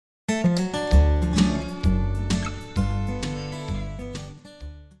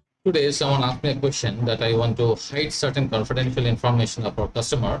Today, someone asked me a question that I want to hide certain confidential information of our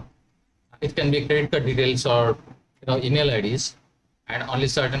customer. It can be credit card details or email IDs, and only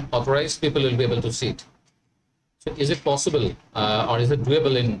certain authorized people will be able to see it. So, is it possible, or is it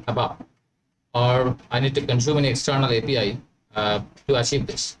doable in ABAP, or I need to consume an external API to achieve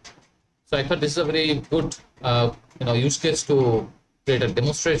this? So, I thought this is a very good use case to create a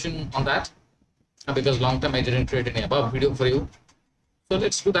demonstration on that, because long time I didn't create any ABAP video for you. So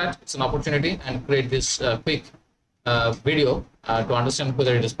let's do that. It's an opportunity and create this quick video to understand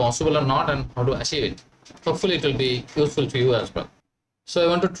whether it is possible or not and how to achieve it. Hopefully it will be useful to you as well. So I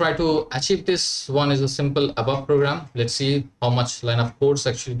want to try to achieve this. One is a simple ABAP program. Let's see how much line of codes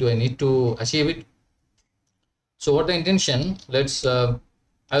actually do I need to achieve it. So what the intention,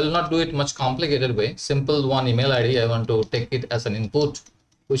 I will not do it much complicated way. Simple one email ID. I want to take it as an input,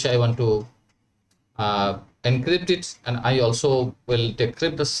 which I want to encrypt it, and I also will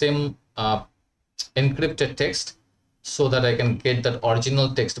decrypt the same encrypted text so that I can get that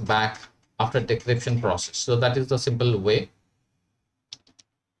original text back after decryption process. So that is the simple way.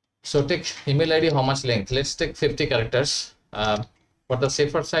 So take email ID, how much length? Let's take 50 characters. For the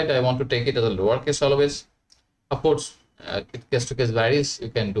safer side, I want to take it as a lowercase always. Of course, case to case varies. You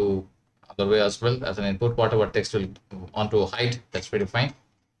can do other way as well as an input. Whatever text you want to hide, that's pretty fine.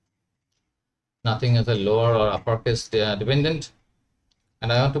 Nothing as a lower or uppercase dependent,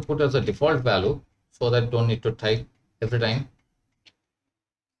 and I want to put as a default value so that don't need to type every time.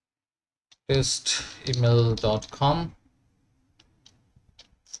 Testemail.com,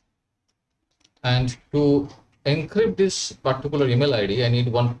 and to encrypt this particular email ID, I need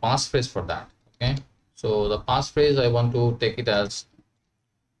one passphrase for that. Okay, so the passphrase I want to take it as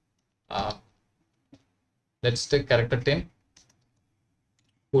let's take character 10.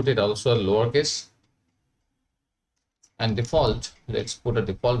 Put it also lowercase, and default, let's put a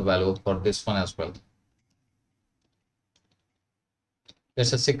default value for this one as well.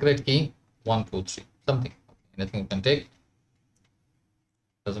 There's a secret key 1 2 3 something, anything you can take,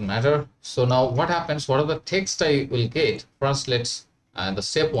 doesn't matter. So now what happens, what are the text I will get? First, let's the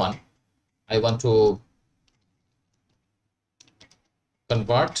step one, I want to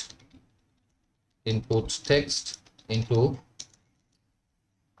convert input text into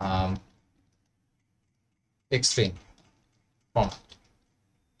string format.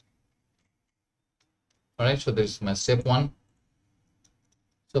 All right, so this is my step one.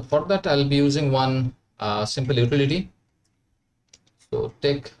 So for that, I'll be using one simple utility. So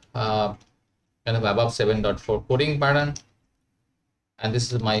take kind of ABAP 7.4 coding pattern, and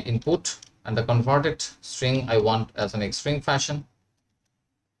this is my input, and the converted string I want as an string fashion.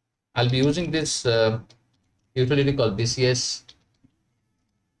 I'll be using this utility called BCS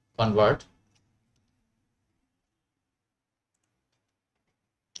convert.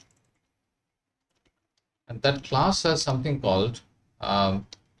 And that class has something called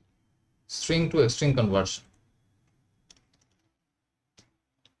string to string conversion.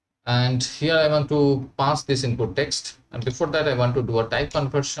 And here I want to pass this input text, and before that I want to do a type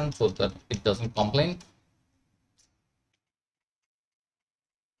conversion so that it doesn't complain.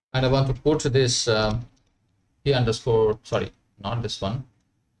 And I want to put this p underscore, sorry, not this one.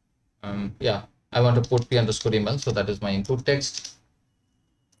 Yeah, I want to put p underscore email, so that is my input text,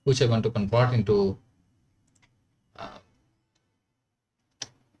 which I want to convert into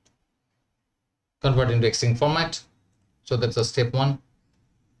string format. So that's a step one.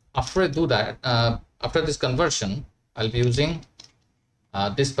 After I do that, after this conversion, I'll be using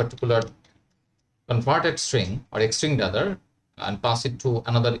this particular converted string or string rather, and pass it to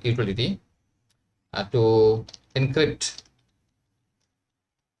another utility to encrypt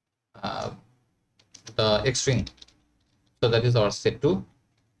the string. So that is our step two.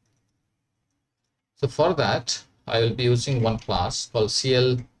 So for that, I will be using one class called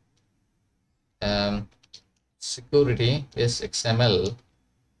CL security is XML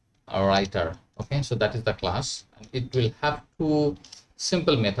writer. Okay, so that is the class, and it will have two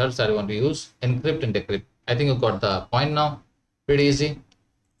simple methods that I want to use: encrypt and decrypt. I think you got the point now. Pretty easy.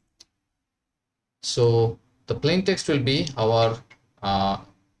 So the plain text will be our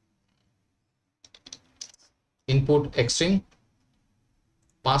input string.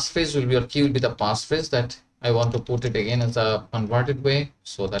 Passphrase will be, or key will be the passphrase that I want to put it again as a converted way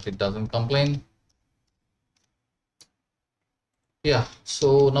so that it doesn't complain. Yeah,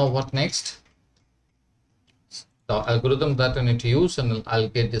 so now what next? The algorithm that I need to use, and I'll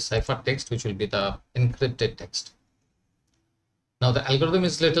get the cipher text, which will be the encrypted text. Now the algorithm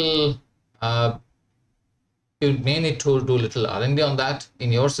is little, you may need to do little R&D on that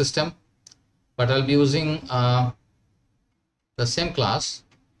in your system, but I'll be using the same class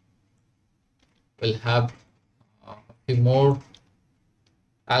will have a few more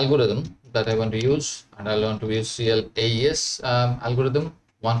algorithm that I want to use, and I want to use CLAES algorithm,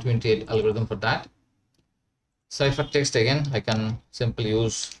 128 algorithm for that. Ciphertext, again, I can simply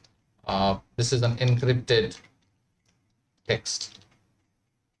use, this is an encrypted text.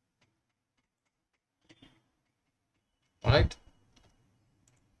 All right.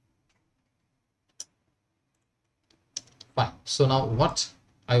 Fine. So now what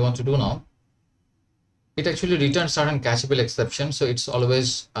I want to do now, it actually returns certain catchable exceptions. So it's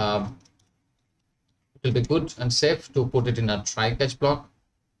always, it will be good and safe to put it in a try catch block,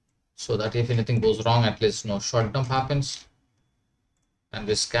 so that if anything goes wrong, at least no short dump happens. And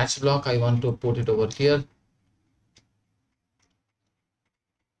this catch block, I want to put it over here.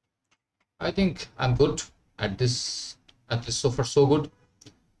 I think I'm good at this, at least so far so good.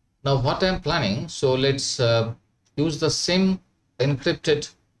 Now what I'm planning, so let's use the same encrypted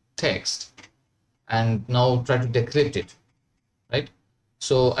text and now try to decrypt it, right?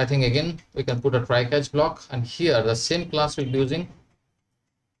 So I think again we can put a try catch block, and here the same class we'll be using.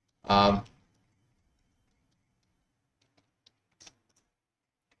 And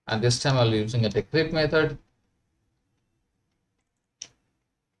this time I'll be using a decrypt method.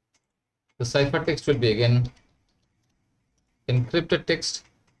 The ciphertext will be again encrypted text.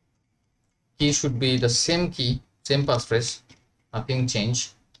 Key should be the same key, same passphrase, nothing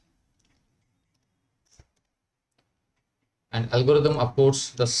change. And algorithm, of course,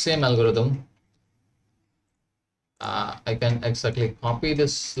 the same algorithm. I can exactly copy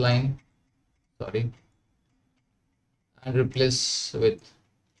this line, sorry, and replace with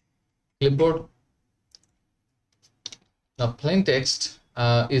clipboard. Now plain text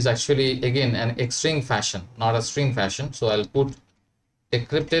is actually again an string fashion, not a string fashion. So I'll put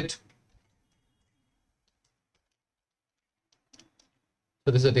decrypted.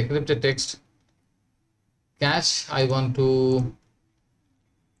 So this is a decrypted text. Cache, I want to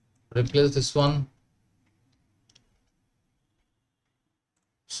replace this one.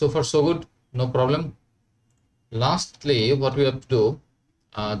 So far so good, no problem. Lastly, what we have to do,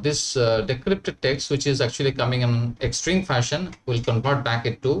 this decrypted text, which is actually coming in a string fashion, will convert back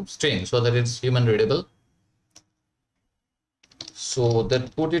into string so that it's human readable. So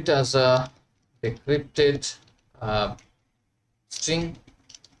that put it as a decrypted string,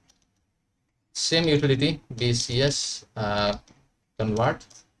 same utility, BCS convert.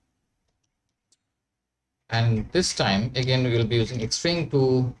 And this time again we will be using string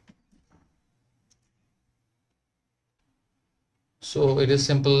to, so it is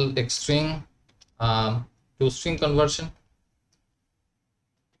simple string to string conversion.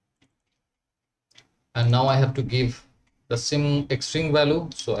 And now I have to give the same string value,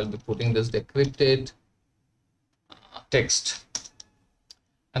 so I'll be putting this decrypted text.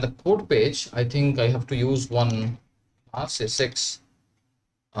 And the code page, I think I have to use one class SX.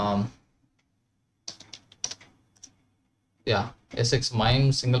 Yeah, SX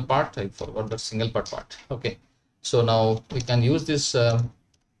mime single part. I forgot the single part. Okay, so now we can use this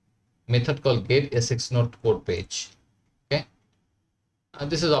method called get SX node code page. Okay,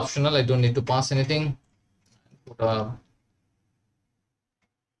 this is optional. I don't need to pass anything. So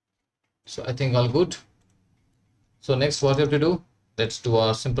I think all good. So next, what you have to do? Let's do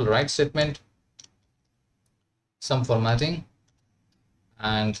a simple write statement, some formatting,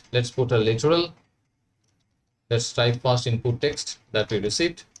 and let's put a literal. Let's type first input text that we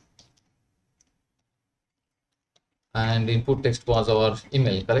received, and input text was our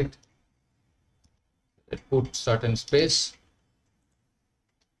email, correct? Let's put certain space.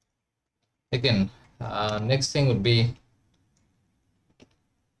 Again, next thing would be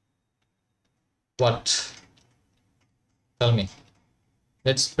what? Tell me.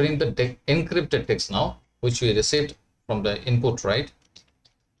 Let's print the encrypted text now, which we received from the input, right?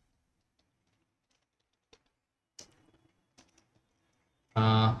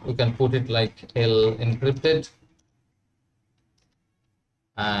 We can put it like L encrypted,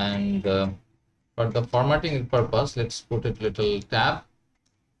 and for the formatting purpose, let's put it little tab.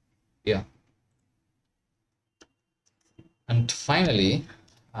 Yeah. And finally,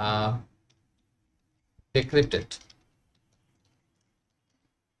 decrypted.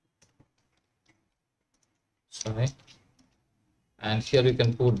 Sorry. And here you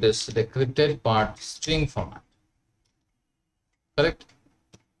can put this decrypted part string format. Correct?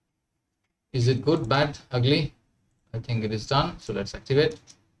 Is it good, bad, ugly? I think it is done. So let's activate.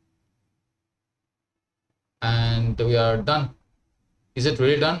 And we are done. Is it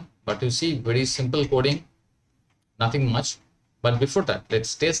really done? But you see, very simple coding, nothing much. But before that,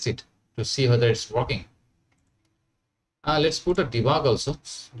 let's test it to see whether it's working. Let's put a debug also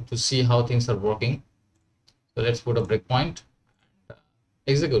to see how things are working. So let's put a breakpoint,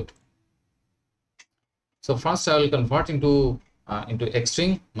 execute. So first I will convert into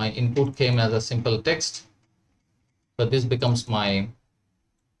string. My input came as a simple text. So this becomes my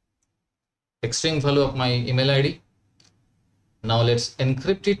string value of my email ID. Now let's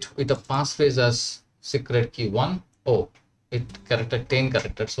encrypt it with a passphrase as secret key 1. Oh, it character 10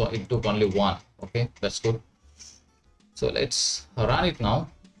 characters, so it took only 1. Okay, that's good. So let's run it now.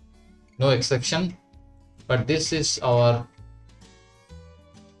 No exception, but this is our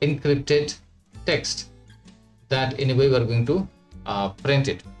encrypted text that anyway we are going to print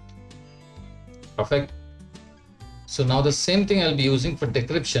it. Perfect. So now the same thing I'll be using for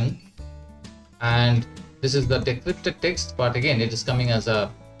decryption, and this is the decrypted text, but again it is coming as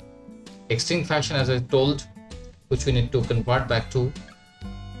a string fashion as I told, which we need to convert back to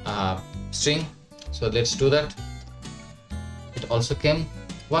string. So let's do that. It also came,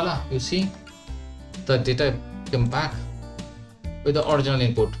 voila, you see the data came back with the original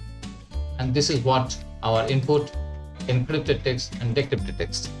input, and this is what our input, encrypted text and decrypted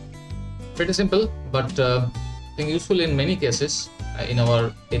text. Pretty simple, but I think useful in many cases. In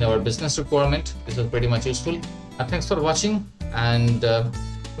our business requirement, this is pretty much useful. Thanks for watching, and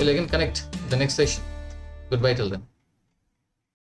we'll again connect the next session. Goodbye till then.